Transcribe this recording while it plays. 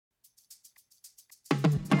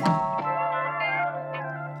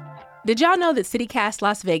Did y'all know that CityCast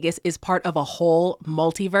Las Vegas is part of a whole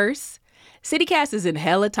multiverse? CityCast is in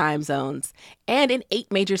hella time zones and in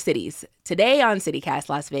 8 major cities. Today on CityCast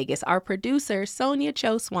Las Vegas, our producer, Sonia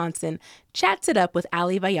Cho Swanson, chats it up with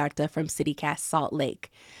Ali Vallarta from CityCast Salt Lake.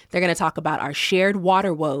 They're going to talk about our shared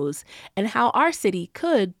water woes and how our city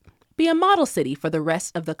could be a model city for the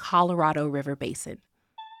rest of the Colorado River Basin.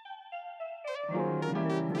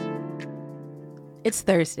 It's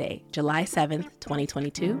Thursday, July 7th,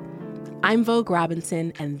 2022. I'm Vogue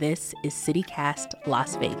Robinson, and this is CityCast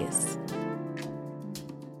Las Vegas.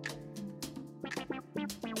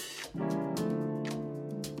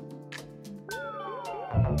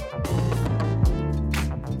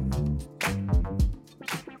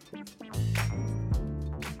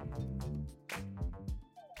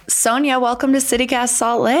 Sonia, welcome to CityCast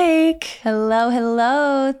Salt Lake. Hello,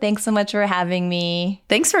 hello. Thanks so much for having me.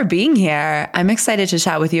 Thanks for being here. I'm excited to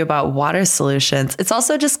chat with you about water solutions. It's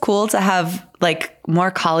also just cool to have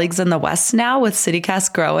more colleagues in the West now with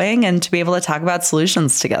CityCast growing and to be able to talk about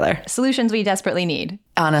solutions together. Solutions we desperately need.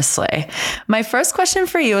 Honestly. My first question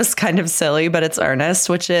for you is kind of silly, but it's earnest,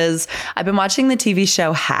 which is I've been watching the TV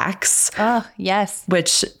show Hacks. Oh, yes.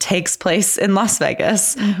 Which takes place in Las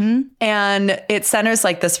Vegas. Mm-hmm. And it centers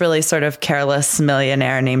this really sort of careless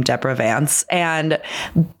millionaire named Deborah Vance. And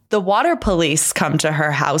the water police come to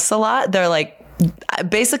her house a lot. They're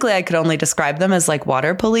basically, I could only describe them as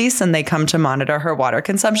water police, and they come to monitor her water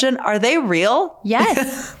consumption. Are they real?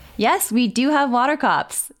 Yes. Yes, we do have water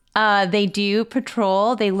cops. They do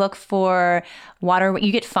patrol. They look for water.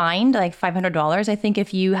 You get fined $500, I think,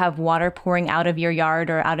 if you have water pouring out of your yard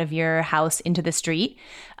or out of your house into the street.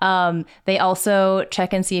 They also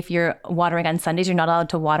check and see if you're watering on Sundays. You're not allowed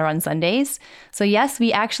to water on Sundays. So yes,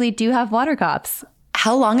 we actually do have water cops.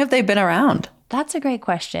 How long have they been around? That's a great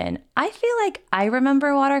question. I feel like I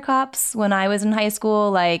remember water cops when I was in high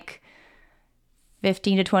school,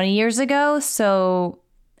 15 to 20 years ago. So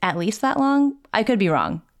at least that long. I could be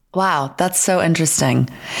wrong. Wow, that's so interesting.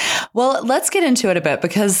 Well, let's get into it a bit,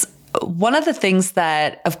 because one of the things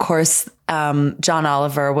that, of course, John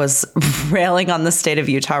Oliver was railing on the state of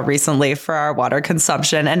Utah recently for our water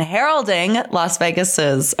consumption and heralding Las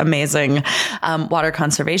Vegas's amazing water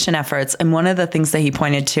conservation efforts. And one of the things that he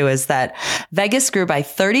pointed to is that Vegas grew by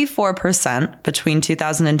 34% between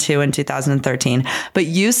 2002 and 2013, but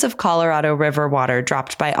use of Colorado River water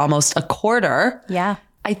dropped by almost a quarter. Yeah.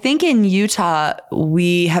 I think in Utah,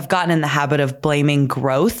 we have gotten in the habit of blaming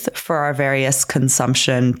growth for our various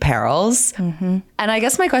consumption perils. Mm-hmm. And I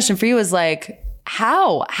guess my question for you is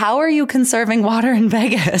how are you conserving water in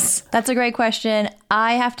Vegas? That's a great question.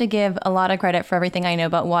 I have to give a lot of credit for everything I know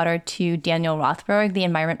about water to Daniel Rothberg, the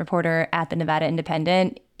environment reporter at the Nevada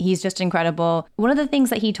Independent. He's just incredible. One of the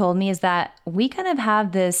things that he told me is that we kind of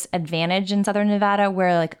have this advantage in Southern Nevada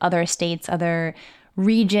where other states, other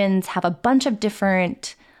regions have a bunch of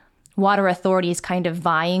different water authorities kind of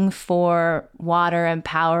vying for water and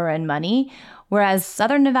power and money, whereas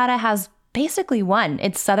Southern Nevada has basically one.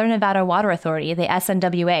 It's Southern Nevada Water Authority, the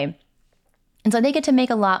SNWA. And so they get to make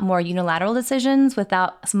a lot more unilateral decisions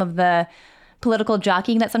without some of the political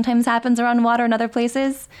jockeying that sometimes happens around water in other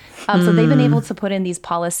places. So they've been able to put in these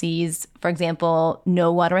policies, for example,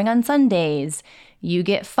 no watering on Sundays. You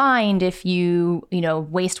get fined if you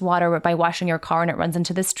waste water by washing your car and it runs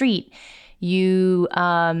into the street. You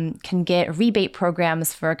can get rebate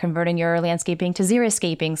programs for converting your landscaping to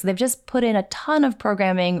xeriscaping. So they've just put in a ton of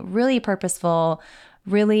programming, really purposeful,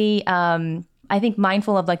 really, I think,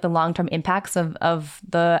 mindful of the long-term impacts of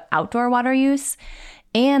the outdoor water use.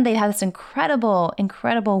 And they have this incredible,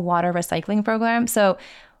 incredible water recycling program. So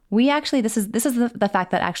we actually, this is the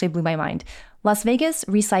fact that actually blew my mind. Las Vegas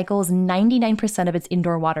recycles 99% of its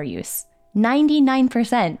indoor water use.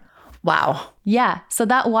 99%. Wow. Yeah. So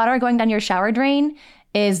that water going down your shower drain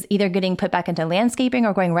is either getting put back into landscaping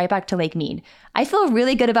or going right back to Lake Mead. I feel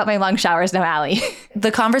really good about my long showers now, Allie.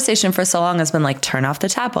 The conversation for so long has been turn off the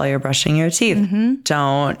tap while you're brushing your teeth. Mm-hmm.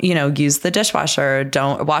 Don't, use the dishwasher.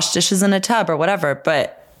 Don't wash dishes in a tub or whatever.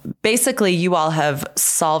 But basically, you all have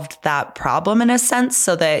solved that problem in a sense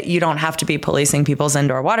so that you don't have to be policing people's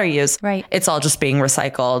indoor water use. Right. It's all just being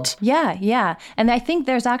recycled. Yeah, yeah. And I think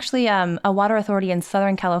there's actually a water authority in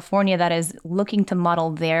Southern California that is looking to model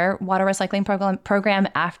their water recycling program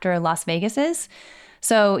after Las Vegas's.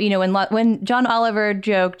 So, when John Oliver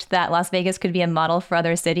joked that Las Vegas could be a model for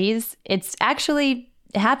other cities, it's actually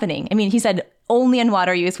happening. I mean, he said only in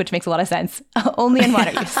water use, which makes a lot of sense. Only in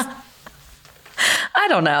water use. I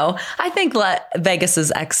don't know. I think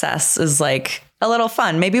Vegas's excess is a little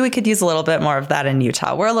fun. Maybe we could use a little bit more of that in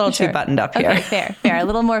Utah. We're a little too buttoned up here. Okay, fair. A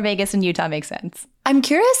little more Vegas in Utah makes sense. I'm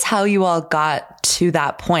curious how you all got to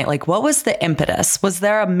that point. Like, what was the impetus? Was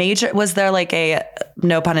there like a,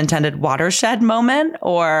 no pun intended, watershed moment?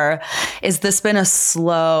 Or is this been a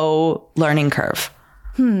slow learning curve?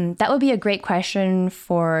 That would be a great question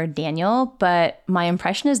for Daniel, but my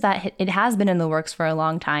impression is that it has been in the works for a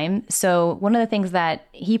long time. So one of the things that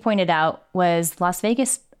he pointed out was Las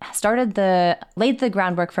Vegas laid the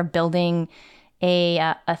groundwork for building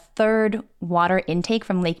a third water intake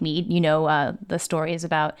from Lake Mead. The story is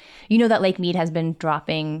about, that Lake Mead has been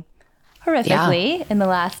dropping horrifically in the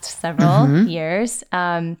last several years.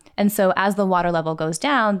 And so as the water level goes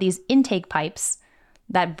down, these intake pipes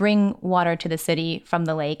that bring water to the city from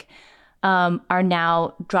the lake are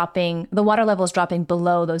now dropping, the water level is dropping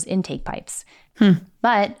below those intake pipes.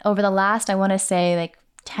 But over the last, I want to say like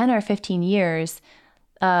 10 or 15 years,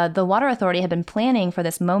 the Water Authority had been planning for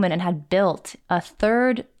this moment and had built a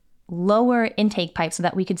third lower intake pipe so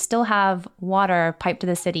that we could still have water piped to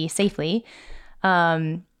the city safely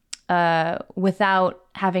without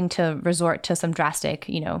having to resort to some drastic,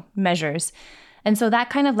 measures. And so that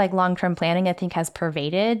kind of like long-term planning, I think, has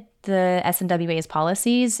pervaded the SNWA's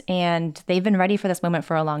policies, and they've been ready for this moment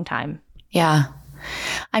for a long time. Yeah.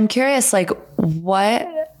 I'm curious, like,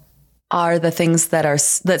 what are the things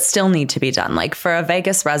that still need to be done? Like for a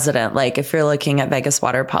Vegas resident, like if you're looking at Vegas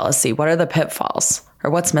water policy, what are the pitfalls or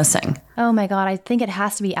what's missing? Oh my God, I think it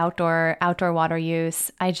has to be outdoor water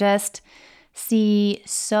use. I just see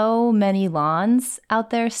so many lawns out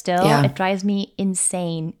there still. Yeah. It drives me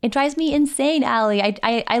insane. Allie.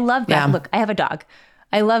 I love grass. Yeah. Look, I have a dog.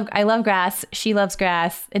 I love grass. She loves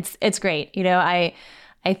grass. It's great. I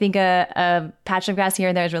think a patch of grass here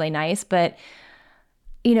and there is really nice, but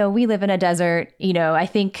we live in a desert. I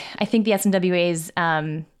think the SNWA's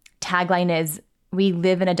tagline is, "We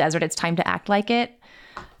live in a desert. It's time to act like it."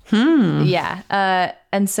 Yeah.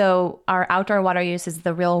 And so our outdoor water use is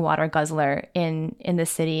the real water guzzler in the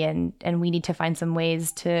city. And we need to find some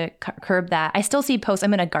ways to curb that. I still see posts.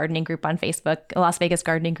 I'm in a gardening group on Facebook, a Las Vegas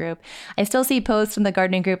gardening group. I still see posts from the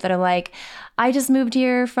gardening group that are like, I just moved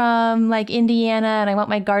here from like Indiana and I want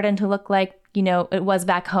my garden to look like, it was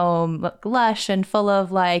back home, look lush and full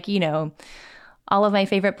of like, all of my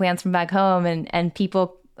favorite plants from back home. And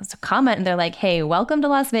people comment and they're like, hey, welcome to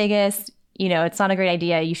Las Vegas. It's not a great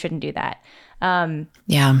idea. You shouldn't do that.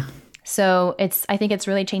 Yeah. So I think it's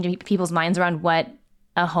really changing people's minds around what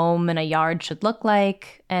a home and a yard should look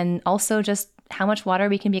like, and also just how much water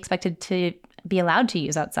we can be expected to be allowed to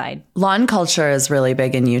use outside. Lawn culture is really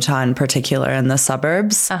big in Utah, in particular in the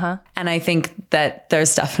suburbs. And I think that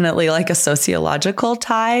there's definitely like a sociological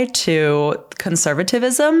tie to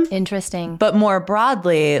conservatism. Interesting. But more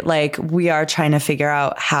broadly, like we are trying to figure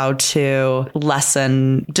out how to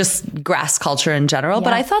lessen just grass culture in general. Yeah.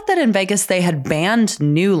 But I thought that in Vegas, they had banned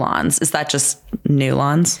new lawns. Is that just new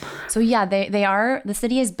lawns? So yeah, they are. The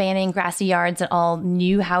city is banning grassy yards at all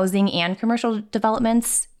new housing and commercial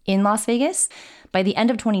developments in Las Vegas. By the end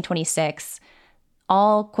of 2026,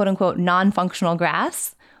 all quote unquote non-functional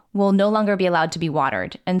grass will no longer be allowed to be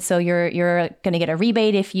watered. And so you're going to get a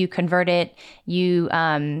rebate if you convert it. You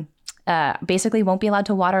basically won't be allowed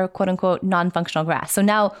to water quote unquote non-functional grass. So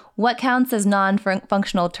now what counts as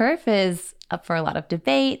non-functional turf is up for a lot of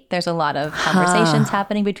debate. There's a lot of conversations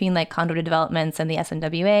happening between like condo developments and the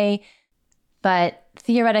SNWA. But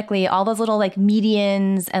theoretically, all those little like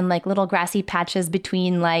medians and like little grassy patches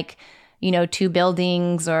between like, two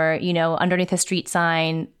buildings or, underneath a street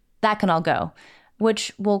sign, that can all go,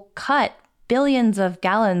 which will cut billions of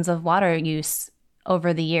gallons of water use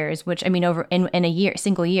over the years, which over in a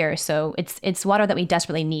single year. So it's water that we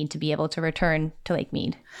desperately need to be able to return to Lake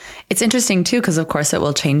Mead. It's interesting too, because of course it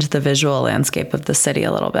will change the visual landscape of the city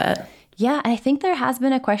a little bit. Yeah, I think there has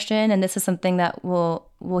been a question, and this is something that we'll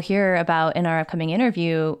hear about in our upcoming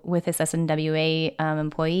interview with this SNWA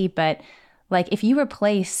employee. But like, if you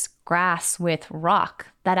replace grass with rock,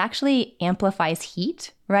 that actually amplifies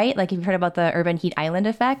heat, right? Like, you've heard about the urban heat island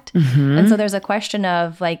effect. And so there's a question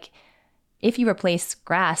of like, if you replace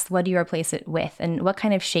grass, what do you replace it with? And what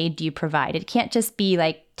kind of shade do you provide? It can't just be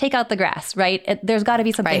like, take out the grass, right? There's got to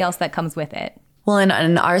be something else that comes with it. Well,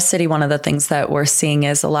 in our city, one of the things that we're seeing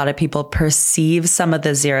is a lot of people perceive some of the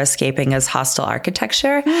xeriscaping as hostile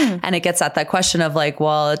architecture. And it gets at that question of like,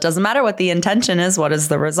 well, it doesn't matter what the intention is. What is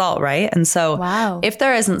the result, right? And so if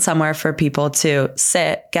there isn't somewhere for people to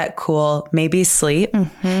sit, get cool, maybe sleep,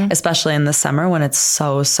 especially in the summer when it's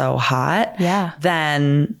so hot,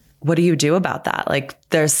 then what do you do about that? Like,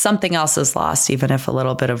 there's something else is lost, even if a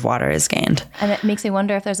little bit of water is gained. And it makes me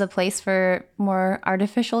wonder if there's a place for more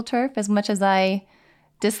artificial turf, as much as I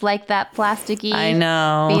dislike that plasticky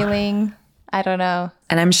feeling. I don't know.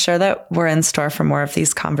 And I'm sure that we're in store for more of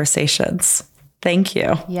these conversations. Thank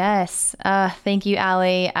you. Yes. Thank you,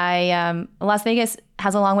 Allie. Las Vegas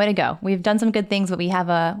has a long way to go. We've done some good things, but we have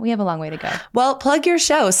a long way to go. Well, plug your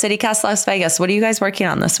show, CityCast Las Vegas. What are you guys working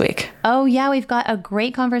on this week? Oh, yeah. We've got a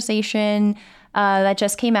great conversation that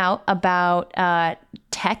just came out about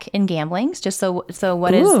tech and gambling. Just so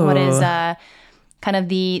what is kind of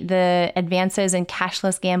the advances in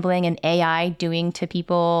cashless gambling and AI doing to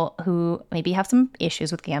people who maybe have some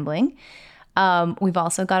issues with gambling. We've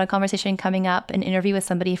also got a conversation coming up, an interview with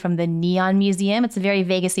somebody from the Neon Museum. It's a very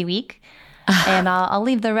Vegas-y week. And I'll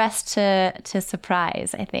leave the rest to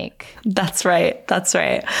surprise, I think. That's right.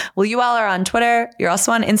 Well, you all are on Twitter. You're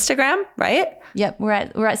also on Instagram, right? Yep. We're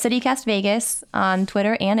at CityCast Vegas on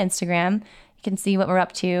Twitter and Instagram. You can see what we're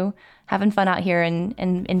up to. Having fun out here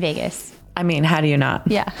in Vegas. I mean, how do you not?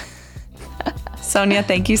 Yeah. Sonia,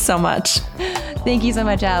 thank you so much. Thank you so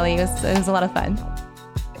much, Allie. It was a lot of fun.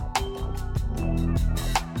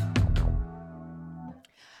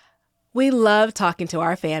 We love talking to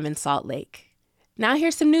our fam in Salt Lake. Now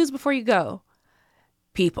here's some news before you go.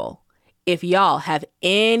 People, if y'all have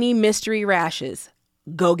any mystery rashes,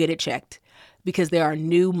 go get it checked because there are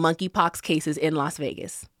new monkeypox cases in Las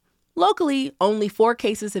Vegas. Locally, only 4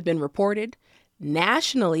 cases have been reported.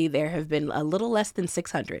 Nationally, there have been a little less than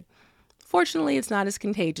 600. Fortunately, it's not as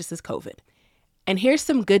contagious as COVID. And here's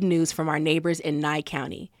some good news from our neighbors in Nye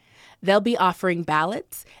County. They'll be offering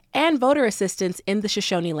ballots and voter assistance in the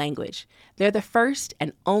Shoshone language. They're the first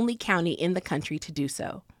and only county in the country to do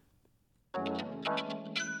so.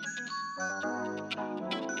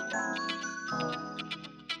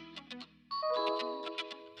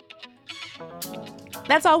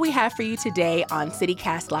 That's all we have for you today on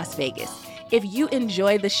CityCast Las Vegas. If you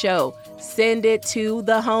enjoyed the show, send it to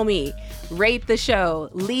the homie. Rate the show,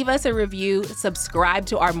 leave us a review, subscribe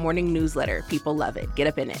to our morning newsletter. People love it. Get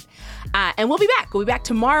up in it. And we'll be back. We'll be back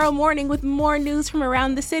tomorrow morning with more news from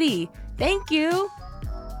around the city. Thank you.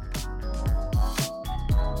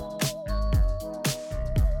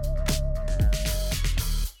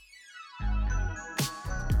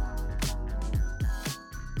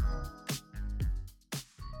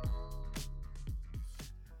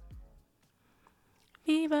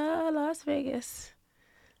 Viva Las Vegas.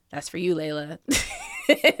 That's for you, Layla.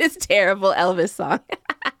 It's a terrible Elvis song.